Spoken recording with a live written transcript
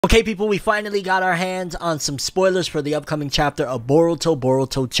Okay, people, we finally got our hands on some spoilers for the upcoming chapter of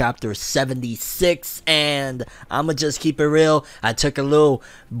Boruto chapter 76, and I'ma just keep it real. I took a little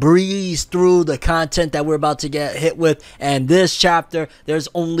breeze through the content that we're about to get hit with, and this chapter, there's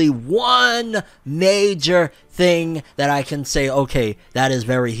only one major thing that I can say, okay, that is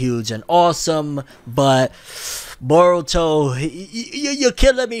very huge and awesome, but Boruto, you're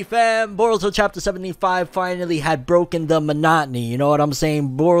killing me, fam. Boruto chapter 75 finally had broken the monotony, you know what I'm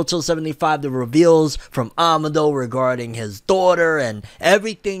saying? Boruto 75, the reveals from Amado regarding his daughter and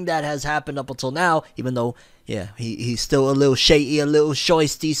everything that has happened up until now, even though, yeah, he's still a little shady, a little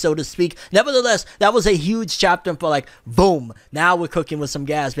shoisty, so to speak. Nevertheless, that was a huge chapter for like, boom, now we're cooking with some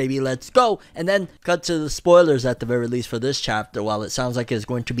gas, baby, let's go. And then cut to the spoilers at the very least for this chapter. While it sounds like it's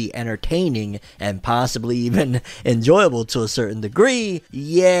going to be entertaining and possibly even enjoyable to a certain degree,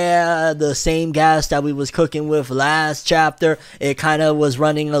 yeah, the same gas that we was cooking with last chapter, it kind of was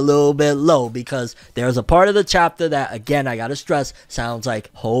running a little bit low, because there's a part of the chapter that, again, I gotta stress, sounds like,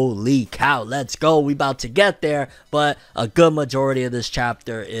 holy cow, let's go, we about to get there. But a good majority of this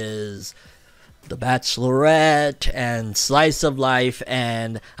chapter is The Bachelorette and Slice of Life,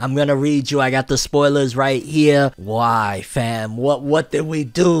 and I'm gonna read you, I got the spoilers right here. Why, fam? What did we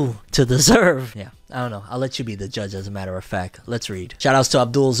do to deserve? Yeah, I don't know. I'll let you be the judge, as a matter of fact. Let's read. Shoutouts to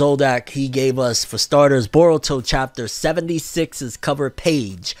Abdul Zoldak. He gave us, for starters, Boruto chapter 76's cover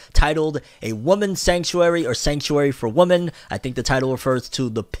page, titled A Woman's Sanctuary, or Sanctuary for Women. I think the title refers to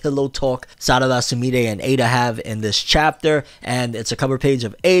the pillow talk Sarada, Sumire, and Ada have in this chapter. And it's a cover page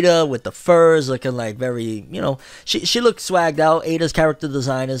of Ada with the furs, looking like very, you know, she looks swagged out. Ada's character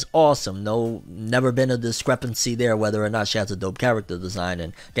design is awesome. Never been a discrepancy there whether or not she has a dope character design.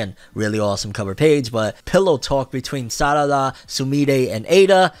 And again, really awesome cover page. But pillow talk between Sarada, Sumire, and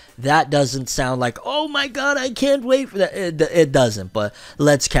Ada, that doesn't sound like, oh my god, I can't wait for that. It doesn't, but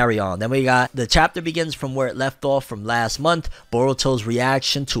let's carry on. Then we got, the chapter begins from where it left off from last month, Boruto's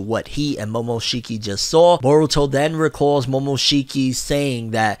reaction to what he and Momoshiki just saw. Boruto then recalls Momoshiki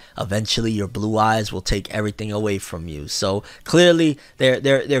saying that eventually your blue eyes will take everything away from you. So clearly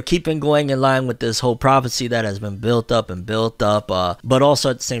they're keeping going in line with this whole prophecy that has been built up, but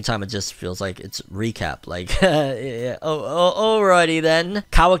also at the same time it just feels like it's recap, like yeah. Alrighty then.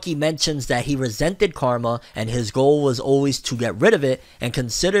 Kawaki mentions that he resented karma and his goal was always to get rid of it, and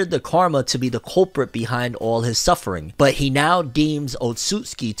considered the karma to be the culprit behind all his suffering, but he now deems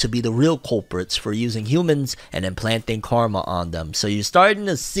Otsutsuki to be the real culprits for using humans and implanting karma on them. So you're starting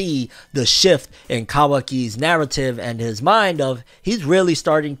to see the shift in Kawaki's narrative and his mind of, he's really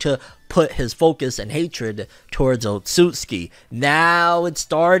starting to put his focus and hatred towards Otsutsuki. Now it's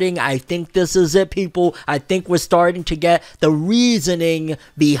starting. I think this is it, people. I think we're starting to get the reasoning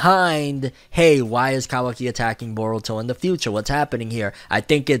behind, hey, why is Kawaki attacking Boruto in the future? What's happening here? I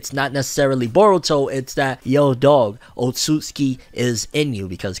think it's not necessarily Boruto. It's that, yo, dog, Otsutsuki is in you.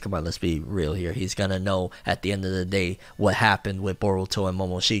 Because, come on, let's be real here. He's gonna know at the end of the day what happened with Boruto and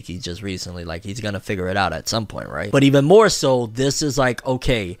Momoshiki just recently. Like, he's gonna figure it out at some point, right? But even more so, this is like,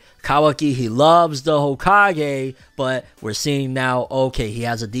 okay, Kawaki, he loves the Hokage, but we're seeing now, okay, he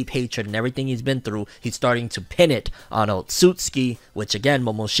has a deep hatred and everything he's been through, he's starting to pin it on Otsutsuki, which again,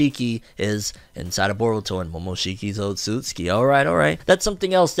 Momoshiki is inside of Boruto and Momoshiki's Otsutsuki. Alright. That's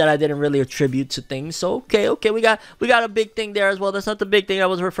something else that I didn't really attribute to things. So okay, we got a big thing there as well. That's not the big thing I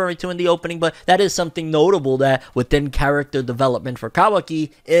was referring to in the opening, but that is something notable that within character development for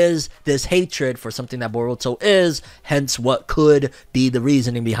Kawaki is this hatred for something that Boruto is, hence what could be the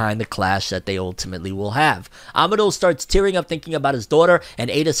reasoning behind the clash that they ultimately will have. Amado starts tearing up thinking about his daughter, and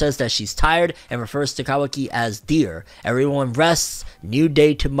Ada says that she's tired and refers to Kawaki as dear. Everyone rests, new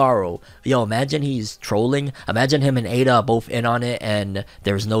day tomorrow. Yo, imagine he's trolling. Imagine him and Ada are both in on it and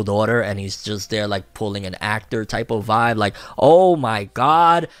there's no daughter and he's just there like pulling an actor type of vibe. Like, oh my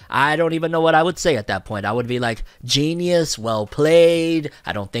god, I don't even know what I would say at that point. I would be like, genius, well played.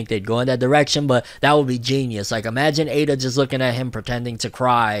 I don't think they'd go in that direction, but that would be genius. Like, imagine Ada just looking at him pretending to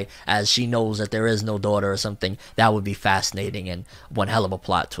cry as she knows that there is no daughter or something. That would be fascinating and one hell of a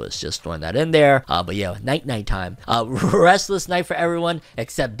plot twist, just throwing that in there. But yeah, night time. Restless night for everyone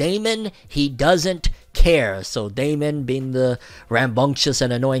except Damon. He doesn't care. So Damon, being the rambunctious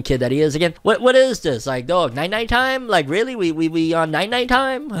and annoying kid that he is, again, what is this? Like, dog, night time? Like, really? We on night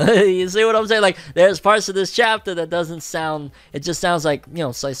time? You see what I'm saying? Like, there's parts of this chapter that doesn't sound, it just sounds like, you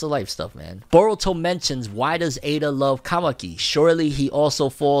know, slice of life stuff, man. Boruto mentions, why does Ada love Kawaki? Surely he also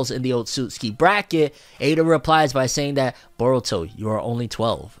falls in the Otsutsuki bracket. Ada replies by saying that, Boruto, you are only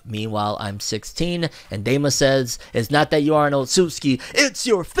 12. Meanwhile, I'm 16. And Dama says, it's not that you are an Otsutsuki, it's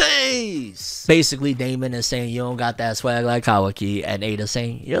your face! Basically, Damon is saying, you don't got that swag like Kawaki, and Ada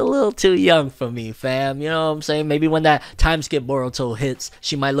saying, you're a little too young for me, fam. You know what I'm saying? Maybe when that time skip Boruto hits,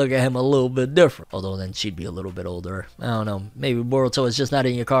 she might look at him a little bit different. Although then she'd be a little bit older. I don't know. Maybe Boruto is just not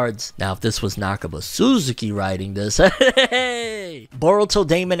in your cards. Now, if this was Nakaba Suzuki writing this, hey! Boruto,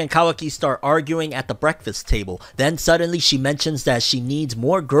 Damon, and Kawaki start arguing at the breakfast table. Then suddenly she mentions that she needs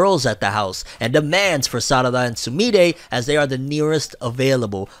more girls at the house and demands for Sarada and Sumire as they are the nearest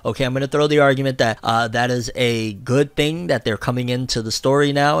available. Okay, I'm going to throw the argument that that is a good thing that they're coming into the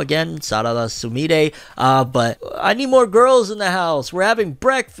story now again, Sarada, Sumire, but I need more girls in the house. We're having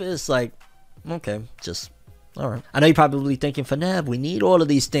breakfast. Like, okay, just... alright. I know you're probably thinking, Fornev, we need all of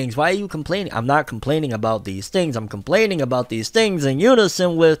these things. Why are you complaining? I'm not complaining about these things. I'm complaining about these things in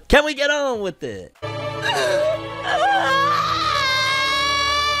unison with, can we get on with it?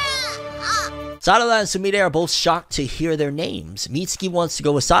 Sarada and Sumire are both shocked to hear their names. Mitsuki wants to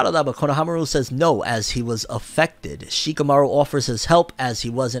go with Sarada, but Konohamaru says no as he was affected. Shikamaru offers his help as he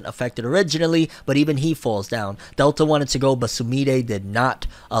wasn't affected originally, but even he falls down. Delta wanted to go, but Sumire did not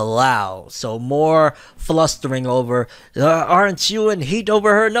allow. So more flustering over, aren't you in heat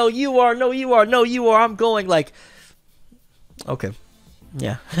over her? No, you are. No, you are. No, you are. I'm going. Like, okay.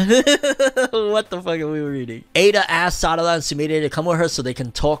 Yeah. What the fuck are we reading? Ada asks Sarada and Sumire to come with her so they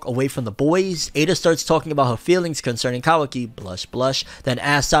can talk away from the boys. Ada starts talking about her feelings concerning Kawaki. Blush, blush. Then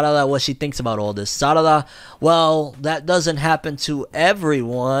asks Sarada what she thinks about all this. Sarada, well, that doesn't happen to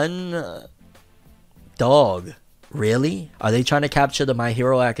everyone. Dog. Really? Are they trying to capture the My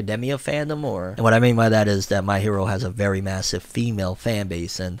Hero Academia fandom? Or? And what I mean by that is that My Hero has a very massive female fan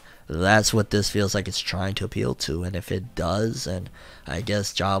base, and that's what this feels like it's trying to appeal to. And if it does, and I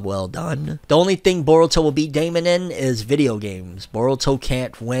guess job well done. The only thing Boruto will beat Damon in is video games. Boruto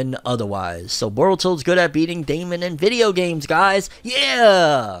can't win otherwise. So Boruto's good at beating Damon in video games, guys.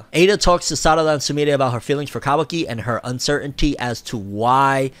 Yeah! Ada talks to Sarada and Sumire about her feelings for Kawaki and her uncertainty as to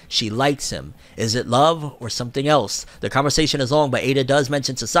why she likes him. Is it love or something else? The conversation is long, but Ada does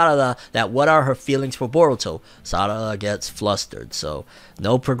mention to Sarada that what are her feelings for Boruto. Sarada gets flustered, so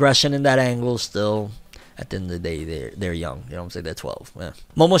no progression in that angle. Still, at the end of the day, they're young. You know what I'm saying? They're 12. Yeah.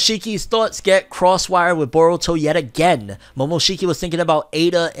 Momoshiki's thoughts get crosswired with Boruto yet again. Momoshiki was thinking about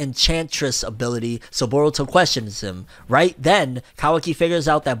Ada Enchantress ability, so Boruto questions him. Right then, Kawaki figures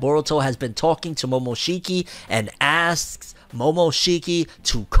out that Boruto has been talking to Momoshiki and asks Momoshiki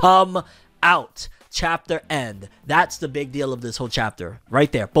to come out. Chapter end. That's the big deal of this whole chapter.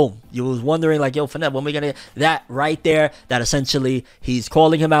 Right there. Boom. You was wondering like, yo, Fornev, when we gonna get that right there? That essentially he's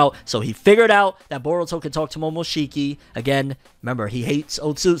calling him out. So he figured out that Boruto can talk to Momoshiki. Again, remember, he hates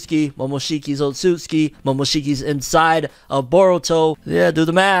Otsutsuki. Momoshiki's Otsutsuki. Momoshiki's inside of Boruto. Yeah, do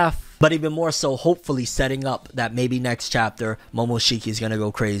the math. But even more so, hopefully setting up that maybe next chapter, Momoshiki is going to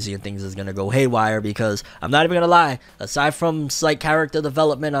go crazy and things is going to go haywire, because I'm not even going to lie, aside from slight character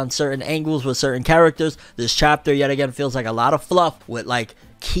development on certain angles with certain characters, this chapter yet again feels like a lot of fluff with like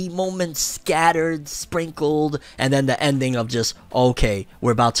key moments scattered, sprinkled, and then the ending of just, okay,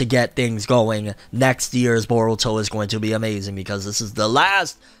 we're about to get things going. Next year's Boruto is going to be amazing, because this is the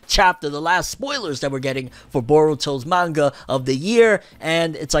last chapter, the last spoilers that we're getting for Boruto's manga of the year,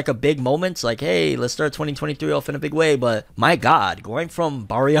 and it's like a big moment. It's like, hey, let's start 2023 off in a big way. But my god, going from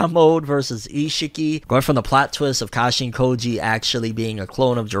Baryon mode versus Ishiki, going from the plot twist of Kashin Koji actually being a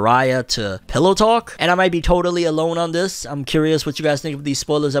clone of Jiraiya to pillow talk, and I might be totally alone on this. I'm curious what you guys think of these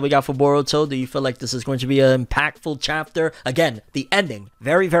spoilers that we got for Boruto. Do you feel like this is going to be an impactful chapter? Again, the ending,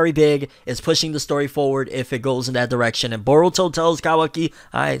 very, very big, is pushing the story forward if it goes in that direction, and Boruto tells Kawaki,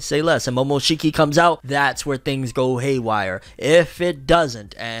 I say less, and Momoshiki comes out, that's where things go haywire. If it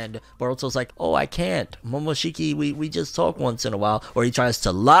doesn't, and Boruto's like, oh, I can't, Momoshiki, we just talk once in a while, or he tries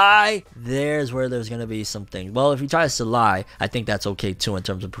to lie, there's where there's gonna be some things. Well, if he tries to lie, I think that's okay too in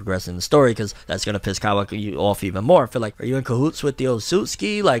terms of progressing the story, because that's gonna piss Kawaki off even more. I feel like, are you in cahoots with the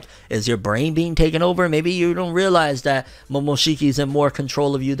Otsutsuki? Like, is your brain being taken over? Maybe you don't realize that Momoshiki's in more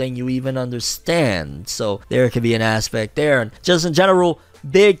control of you than you even understand. So there could be an aspect there. And just in general,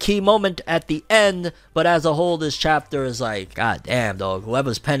 big key moment at the end, but as a whole, this chapter is like, god damn, dog,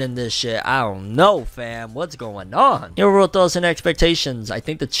 whoever's penning this shit, I don't know, fam, what's going on? Your overall thoughts and expectations. I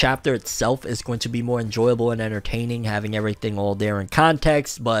think the chapter itself is going to be more enjoyable and entertaining, having everything all there in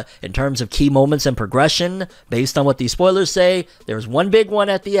context, but in terms of key moments and progression, based on what these spoilers say, there's one big one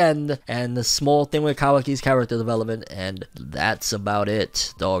at the end, and the small thing with Kawaki's character development, and that's about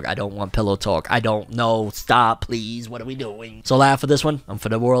it, dog. I don't want pillow talk. I don't know. Stop, please. What are we doing? So laugh for this one. I'm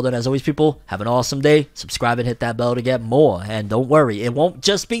ForneverWorld, and as always, people, have an awesome day. Subscribe and hit that bell to get more. And don't worry, it won't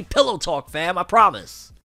just be pillow talk, fam. I promise.